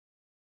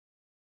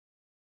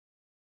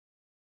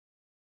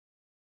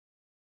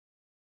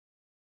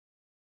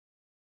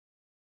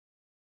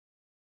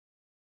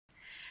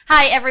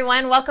Hi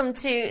everyone, welcome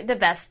to The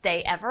Best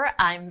Day Ever.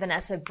 I'm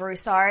Vanessa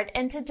Broussard,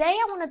 and today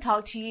I want to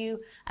talk to you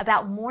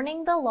about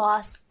mourning the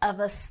loss of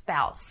a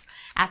spouse.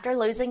 After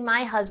losing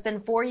my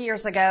husband 4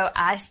 years ago,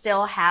 I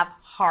still have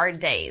hard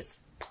days,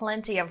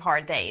 plenty of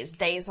hard days,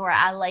 days where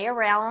I lay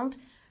around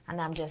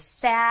and I'm just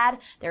sad.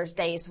 There's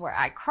days where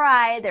I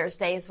cry. There's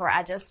days where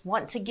I just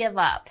want to give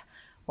up.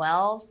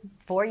 Well,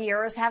 4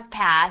 years have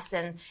passed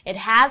and it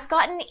has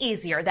gotten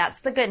easier.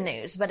 That's the good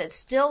news, but it's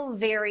still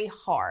very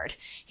hard.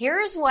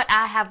 Here's what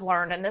I have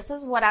learned, and this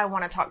is what I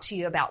want to talk to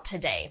you about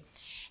today.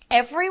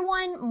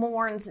 Everyone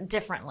mourns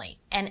differently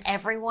and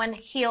everyone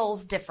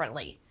heals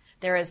differently.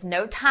 There is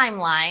no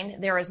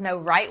timeline, there is no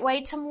right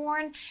way to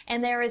mourn,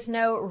 and there is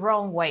no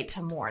wrong way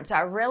to mourn. So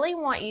I really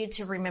want you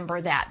to remember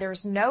that.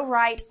 There's no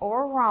right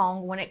or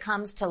wrong when it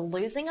comes to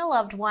losing a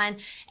loved one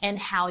and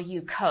how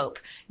you cope.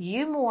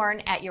 You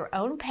mourn at your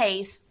own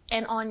pace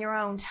and on your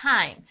own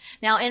time.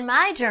 Now, in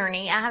my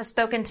journey, I have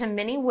spoken to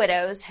many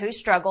widows who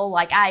struggle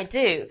like I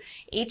do.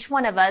 Each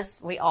one of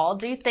us, we all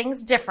do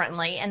things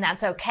differently, and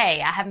that's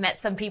okay. I have met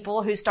some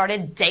people who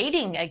started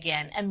dating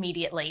again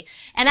immediately,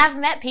 and I've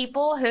met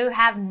people who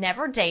have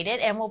never dated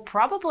and will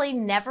probably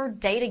never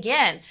date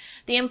again.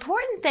 The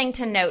important thing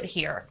to note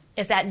here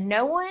is that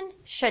no one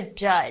should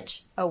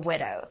judge a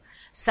widow.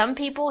 Some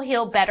people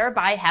heal better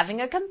by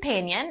having a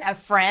companion, a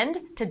friend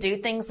to do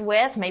things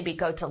with, maybe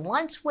go to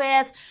lunch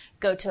with,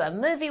 go to a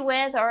movie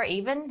with, or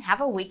even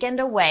have a weekend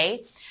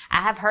away.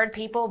 I have heard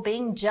people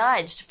being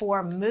judged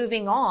for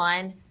moving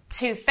on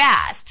too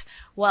fast.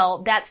 Well,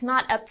 that's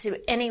not up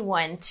to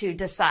anyone to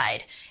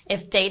decide.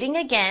 If dating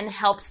again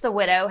helps the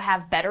widow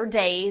have better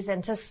days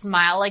and to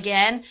smile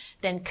again,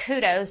 then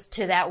kudos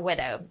to that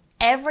widow.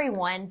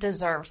 Everyone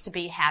deserves to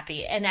be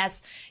happy. And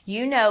as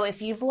you know,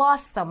 if you've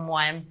lost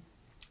someone,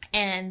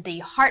 and the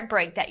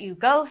heartbreak that you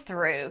go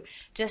through,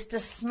 just to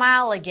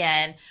smile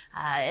again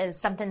is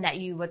something that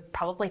you would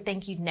probably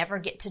think you'd never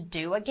get to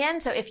do again.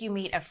 So if you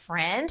meet a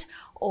friend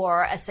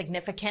or a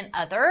significant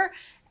other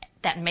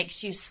that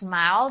makes you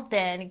smile,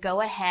 then go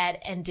ahead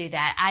and do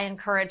that. I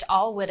encourage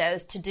all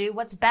widows to do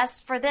what's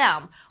best for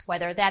them,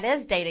 whether that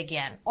is date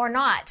again or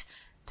not.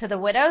 To the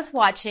widows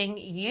watching,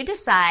 you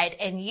decide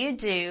and you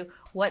do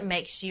what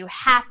makes you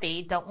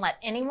happy. Don't let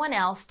anyone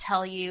else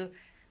tell you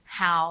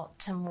how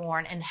to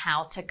mourn and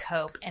how to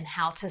cope and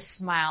how to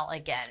smile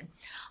again.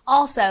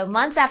 Also,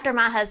 months after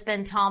my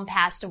husband Tom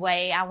passed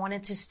away, I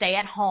wanted to stay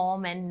at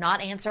home and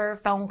not answer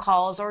phone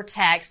calls or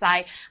texts.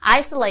 I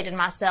isolated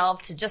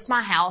myself to just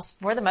my house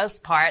for the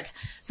most part.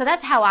 So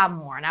that's how I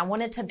mourn. I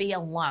wanted to be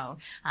alone.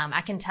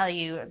 I can tell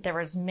you there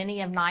was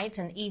many of nights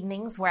and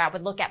evenings where I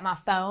would look at my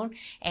phone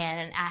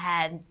and I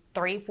had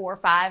 3, 4,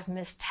 5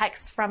 missed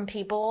texts from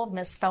people,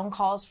 missed phone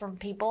calls from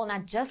people, and I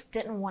just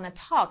didn't want to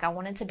talk. I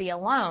wanted to be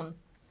alone.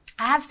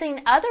 I have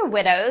seen other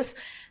widows,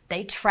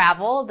 they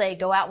travel, they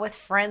go out with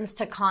friends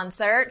to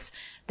concerts.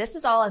 This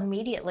is all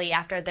immediately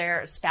after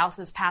their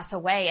spouses pass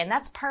away, and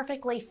that's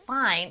perfectly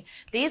fine.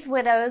 These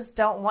widows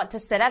don't want to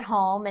sit at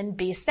home and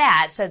be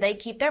sad, so they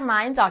keep their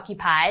minds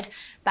occupied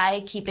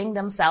by keeping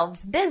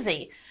themselves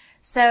busy.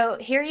 So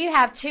here you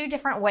have two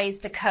different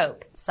ways to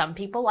cope. Some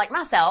people, like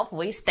myself,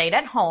 we stayed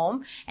at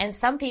home, and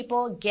some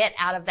people get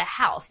out of the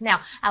house.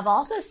 Now, I've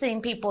also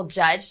seen people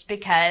judged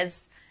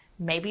because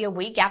maybe a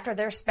week after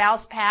their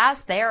spouse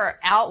passed, they're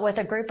out with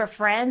a group of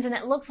friends and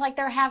it looks like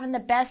they're having the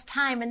best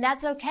time, and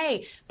that's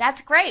okay.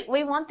 That's great.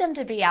 We want them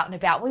to be out and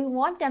about. We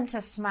want them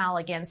to smile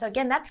again. So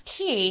again, that's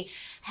key.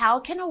 How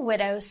can a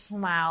widow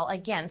smile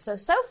again? So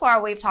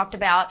far we've talked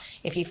about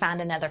if you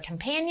find another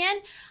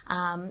companion,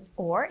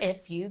 or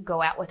if you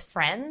go out with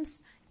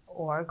friends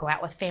or go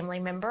out with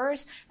family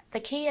members. The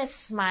key is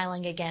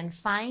smiling again.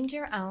 Find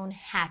your own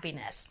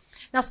happiness.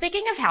 Now,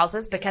 speaking of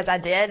houses, because I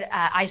did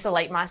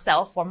isolate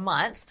myself for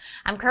months,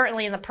 I'm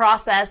currently in the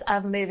process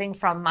of moving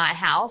from my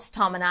house.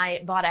 Tom and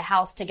I bought a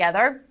house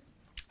together,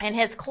 and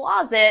his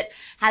closet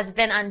has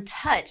been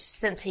untouched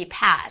since he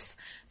passed.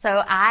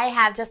 So I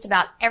have just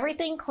about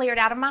everything cleared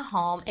out of my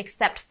home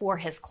except for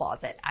his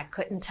closet. I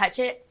couldn't touch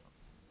it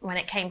when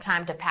it came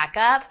time to pack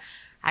up.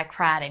 I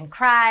cried and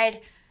cried.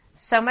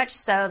 So much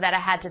so that I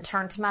had to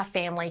turn to my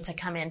family to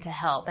come in to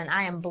help. And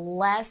I am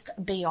blessed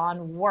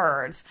beyond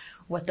words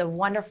with the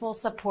wonderful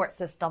support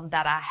system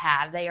that I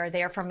have. They are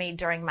there for me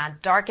during my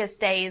darkest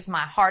days,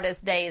 my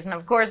hardest days, and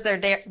of course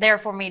they're there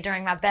for me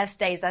during my best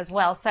days as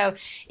well. So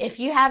if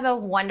you have a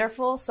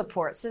wonderful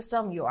support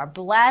system, you are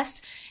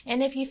blessed.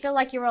 And if you feel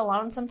like you're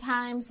alone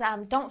sometimes,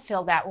 don't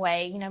feel that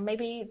way.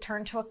 Maybe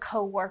turn to a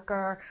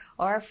coworker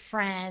or a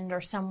friend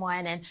or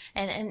someone,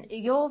 and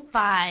you'll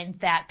find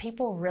that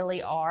people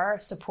really are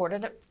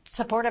supportive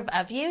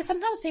of you.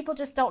 Sometimes people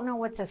just don't know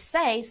what to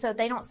say, so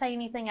they don't say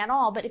anything at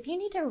all. But if you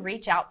need to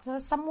reach out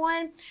to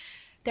someone,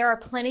 there are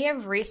plenty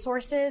of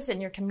resources in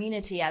your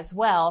community as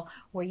well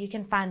where you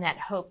can find that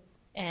hope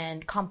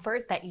and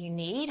comfort that you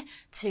need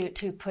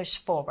to push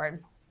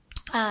forward.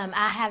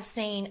 I have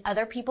seen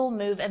other people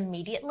move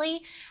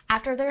immediately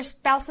after their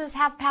spouses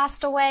have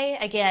passed away.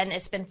 Again,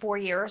 it's been 4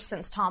 years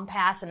since Tom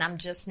passed, and I'm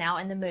just now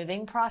in the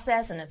moving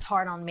process, and it's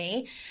hard on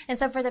me. And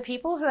so for the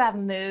people who have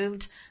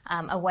moved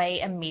away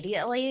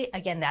immediately,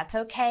 again, that's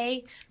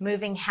okay.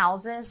 Moving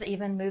houses,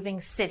 even moving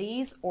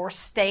cities or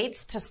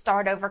states to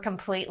start over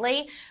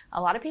completely.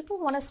 A lot of people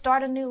want to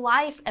start a new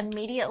life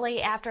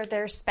immediately after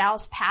their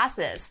spouse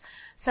passes.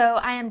 So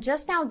I am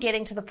just now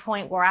getting to the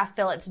point where I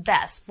feel it's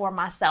best for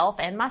myself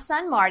and my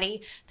son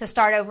Marty to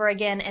start over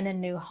again in a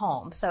new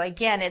home. So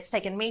again, it's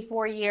taken me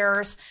 4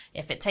 years.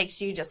 If it takes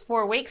you just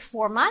 4 weeks,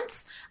 4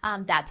 months,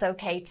 that's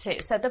okay too.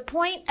 So the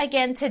point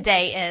again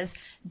today is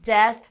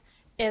death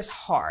is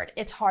hard.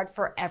 It's hard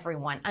for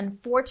everyone.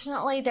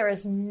 Unfortunately, there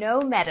is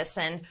no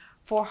medicine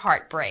for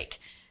heartbreak.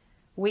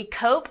 We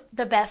cope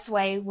the best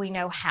way we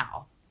know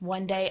how.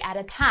 One day at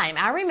a time.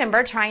 I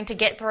remember trying to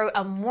get through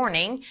a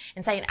morning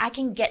and saying, I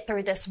can get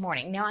through this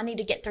morning. Now I need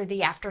to get through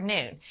the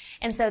afternoon.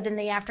 And so then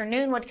the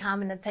afternoon would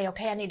come and I'd say,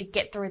 okay, I need to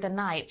get through the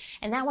night.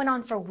 And that went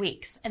on for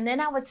weeks. And then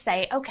I would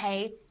say,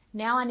 okay,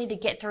 now I need to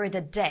get through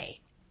the day.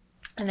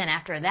 And then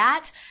after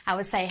that, I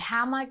would say,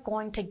 how am I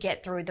going to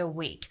get through the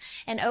week?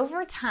 And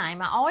over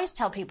time, I always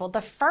tell people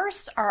the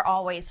first are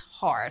always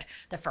hard.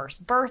 The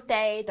first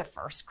birthday, the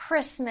first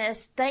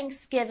Christmas,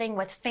 Thanksgiving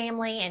with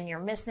family, and you're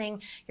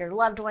missing your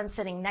loved one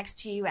sitting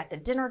next to you at the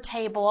dinner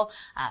table,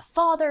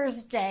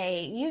 Father's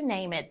Day, you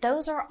name it.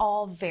 Those are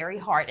all very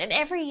hard. And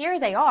every year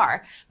they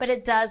are, but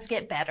it does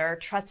get better.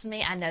 Trust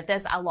me, I know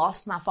this. I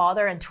lost my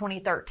father in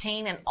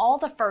 2013, and all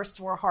the firsts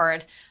were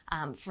hard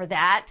for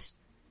that,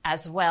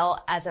 as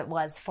well as it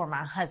was for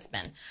my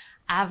husband.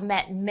 I've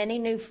met many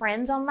new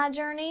friends on my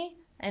journey.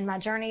 In my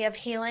journey of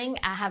healing,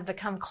 I have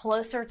become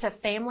closer to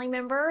family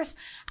members.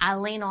 I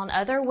lean on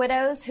other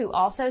widows who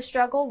also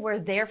struggle. We're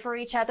there for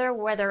each other,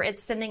 whether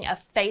it's sending a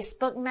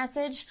Facebook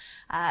message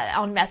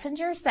on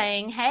Messenger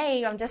saying,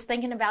 hey, I'm just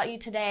thinking about you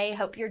today.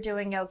 Hope you're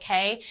doing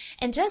okay.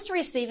 And just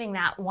receiving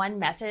that one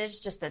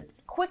message, just a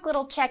quick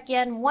little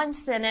check-in, one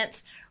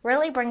sentence,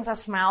 really brings a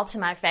smile to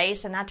my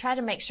face. And I try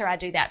to make sure I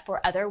do that for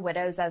other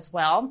widows as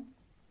well.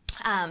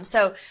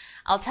 So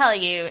I'll tell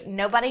you,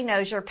 nobody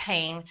knows your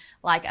pain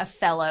like a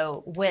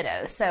fellow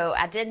widow. So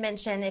I did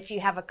mention if you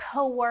have a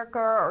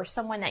coworker or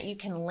someone that you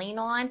can lean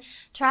on,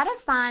 try to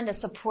find a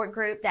support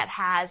group that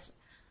has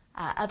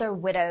other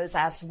widows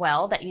as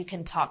well that you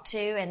can talk to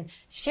and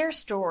share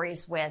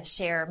stories with,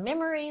 share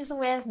memories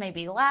with,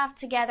 maybe laugh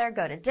together,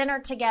 go to dinner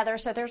together.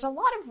 So there's a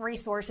lot of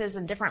resources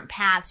and different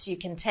paths you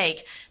can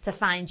take to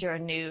find your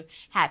new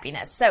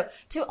happiness. So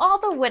to all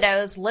the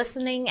widows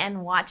listening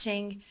and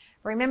watching,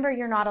 remember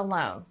you're not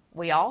alone.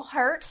 We all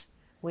hurt,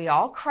 we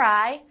all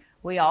cry,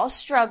 we all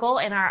struggle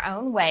in our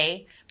own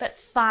way, but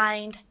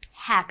find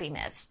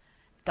happiness.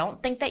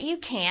 Don't think that you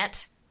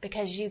can't,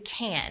 because you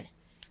can.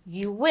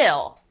 You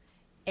will.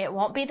 It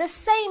won't be the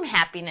same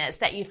happiness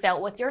that you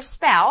felt with your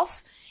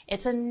spouse.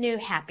 It's a new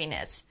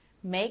happiness.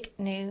 Make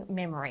new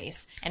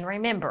memories. And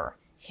remember,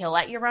 heal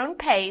at your own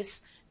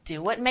pace.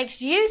 Do what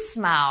makes you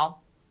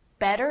smile.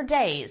 Better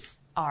days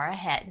are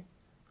ahead.